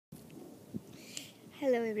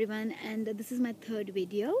Hello everyone, and this is my third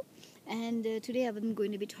video, and today I'm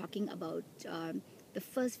going to be talking about the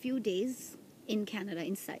first few days in Canada.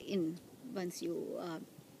 Inside, in once you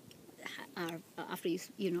are after you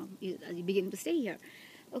begin to stay here.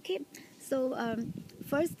 Okay, so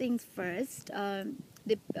first things first,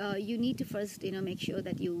 you need to first make sure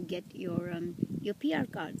that you get your PR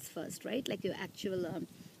cards first, right? Like your actual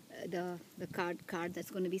the card that's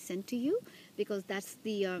going to be sent to you, because that's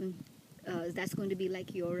going to be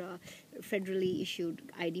like your federally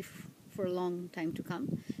issued ID for a long time to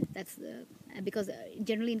come. That's because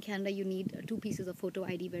generally in Canada you need two pieces of photo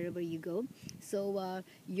ID wherever you go. So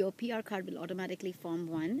your PR card will automatically form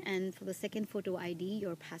one, and for the second photo ID,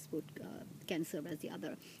 your passport can serve as the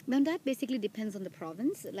other. Now that basically depends on the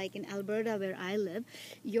province. Like in Alberta, where I live,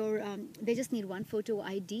 they just need one photo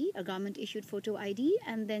ID, a government issued photo ID,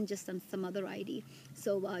 and then just some other ID.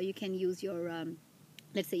 So you can use your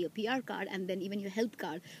let's say your PR card, and then even your health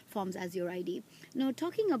card forms as your ID. Now,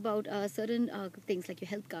 talking about certain things like your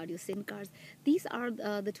health card, your SIN cards, these are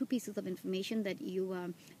the two pieces of information that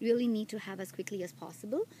you really need to have as quickly as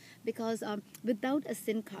possible, because without a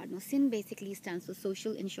SIN card, now SIN basically stands for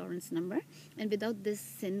Social Insurance Number, and without this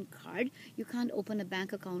SIN card, you can't open a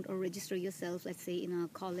bank account or register yourself, let's say in a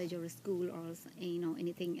college or a school or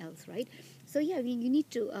anything else, right? So yeah, you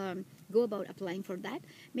need to go about applying for that.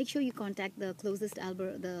 Make sure you contact the closest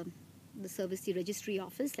the service registry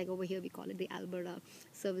office. Like over here we call it the Alberta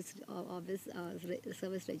service office,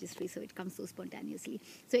 service registry, so it comes so spontaneously.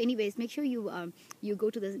 So anyways, make sure you go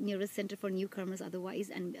to the nearest center for newcomers otherwise,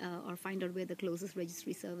 and or find out where the closest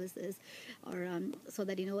registry service is, or so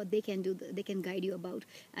that what they can do. They can guide you about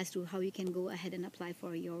as to how you can go ahead and apply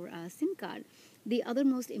for your SIM card. The other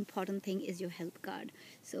most important thing is your health card.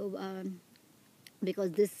 So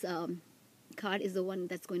because this card is the one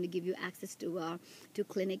that's going to give you access to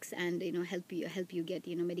clinics, and help you get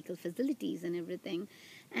medical facilities and everything.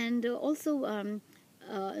 And also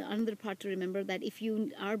another part to remember, that if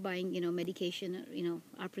you are buying medication,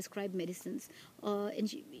 are prescribed medicines,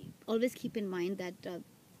 always keep in mind that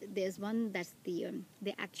there's one that's the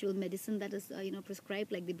actual medicine that is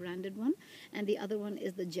prescribed, like the branded one, and the other one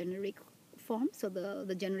is the generic form. So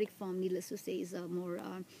the generic form, needless to say, is a more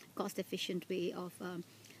cost efficient way of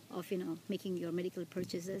making your medical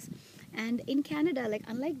purchases. And in Canada, like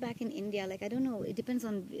unlike back in India, like I don't know, it depends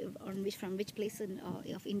on which place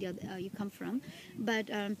of India you come from, but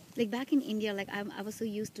like back in India, like I was so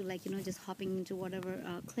used to just hopping into whatever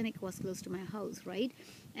clinic was close to my house, right,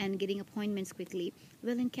 and getting appointments quickly.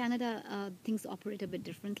 Well, in Canada, things operate a bit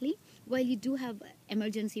differently. While you do have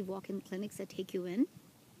emergency walk-in clinics that take you in,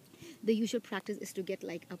 the usual practice is to get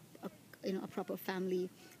like a proper family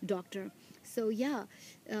doctor. So yeah,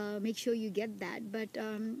 make sure you get that. But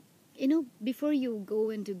before you go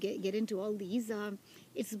and to get into all these,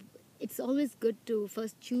 it's always good to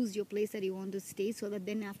first choose your place that you want to stay, so that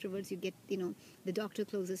then afterwards you get the doctor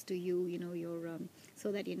closest to you, your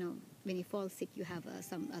so that when you fall sick, you have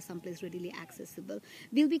some place readily accessible.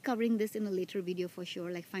 We'll be covering this in a later video for sure,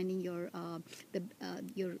 like finding your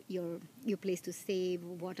place to stay.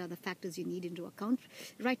 What are the factors you need into account?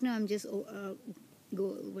 Right now I'm just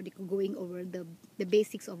going over the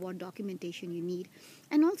basics of what documentation you need.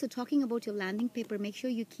 And also talking about your landing paper, make sure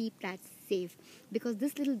you keep that safe, because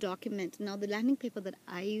this little document, now the landing paper that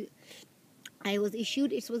I was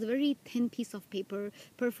issued, it was a very thin piece of paper,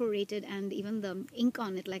 perforated, and even the ink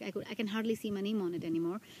on it, like I can hardly see my name on it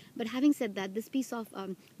anymore. But having said that, this piece of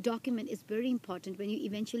document is very important when you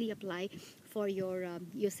eventually apply for your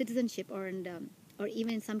citizenship, or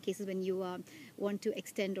even in some cases when you want to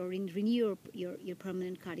extend or renew your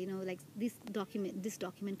permanent card. Like this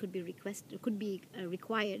document could be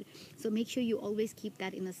required. So make sure you always keep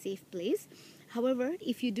that in a safe place. However,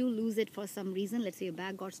 if you do lose it for some reason, let's say your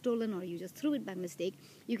bag got stolen or you just threw it by mistake,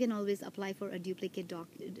 you can always apply for a duplicate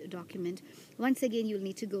document. Once again, you'll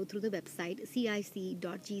need to go through the website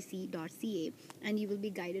cic.gc.ca, and you will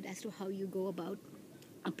be guided as to how you go about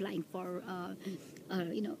applying for a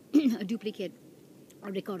duplicate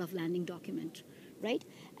or record of landing document, right?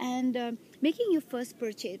 And making your first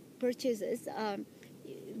purchases,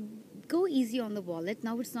 go easy on the wallet.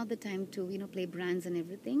 Now it's not the time to play brands and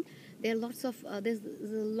everything. There are there's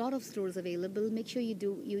a lot of stores available. Make sure you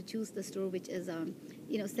choose the store which is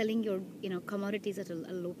selling your commodities at a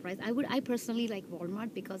low price. I personally like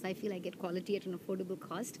Walmart, because I feel I get quality at an affordable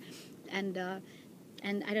cost, and I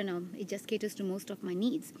don't know, it just caters to most of my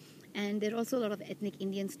needs. And there are also a lot of ethnic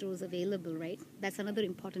Indian stores available, right? That's another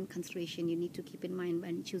important consideration you need to keep in mind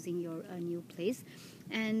when choosing your new place.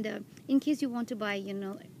 And in case you want to buy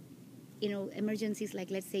emergencies,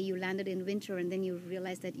 like let's say you landed in winter and then you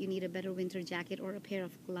realize that you need a better winter jacket or a pair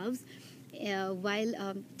of gloves. While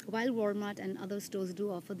Walmart and other stores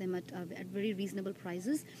do offer them at very reasonable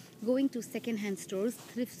prices, going to second-hand stores,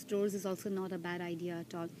 thrift stores, is also not a bad idea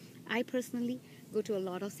at all. I personally go to a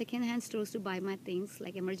lot of second-hand stores to buy my things,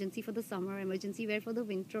 like emergency for the summer, emergency wear for the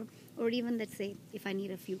winter, or even, let's say, if I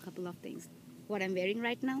need a couple of things. What I'm wearing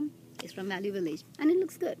right now is from Value Village, and it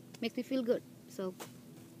looks good, makes me feel good. So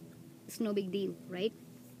it's no big deal, right?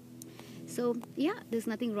 So yeah, there's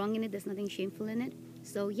nothing wrong in it. There's nothing shameful in it.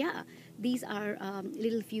 So yeah, these are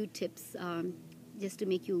little few tips just to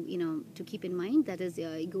make you, to keep in mind. That is,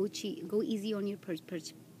 go easy on your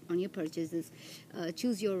purchases.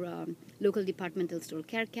 Choose your local departmental store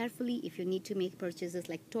carefully. If you need to make purchases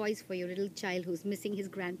like toys for your little child who's missing his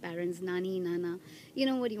grandparents, nani, nana,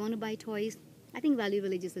 what, you want to buy toys, I think Value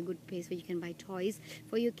Village is a good place where you can buy toys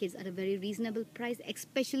for your kids at a very reasonable price,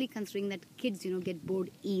 especially considering that kids, get bored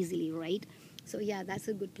easily, right? So yeah, that's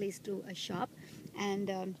a good place to shop, and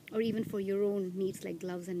or even for your own needs like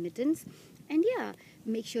gloves and mittens. And yeah,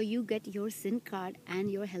 make sure you get your SIN card and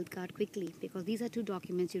your health card quickly, because these are two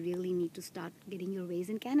documents you really need to start getting your ways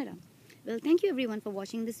in Canada. Well, thank you everyone for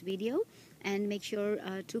watching this video, and make sure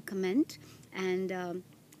to comment and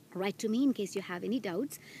write to me in case you have any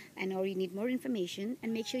doubts or you need more information,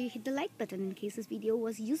 and make sure you hit the like button in case this video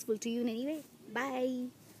was useful to you in any way.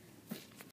 Bye.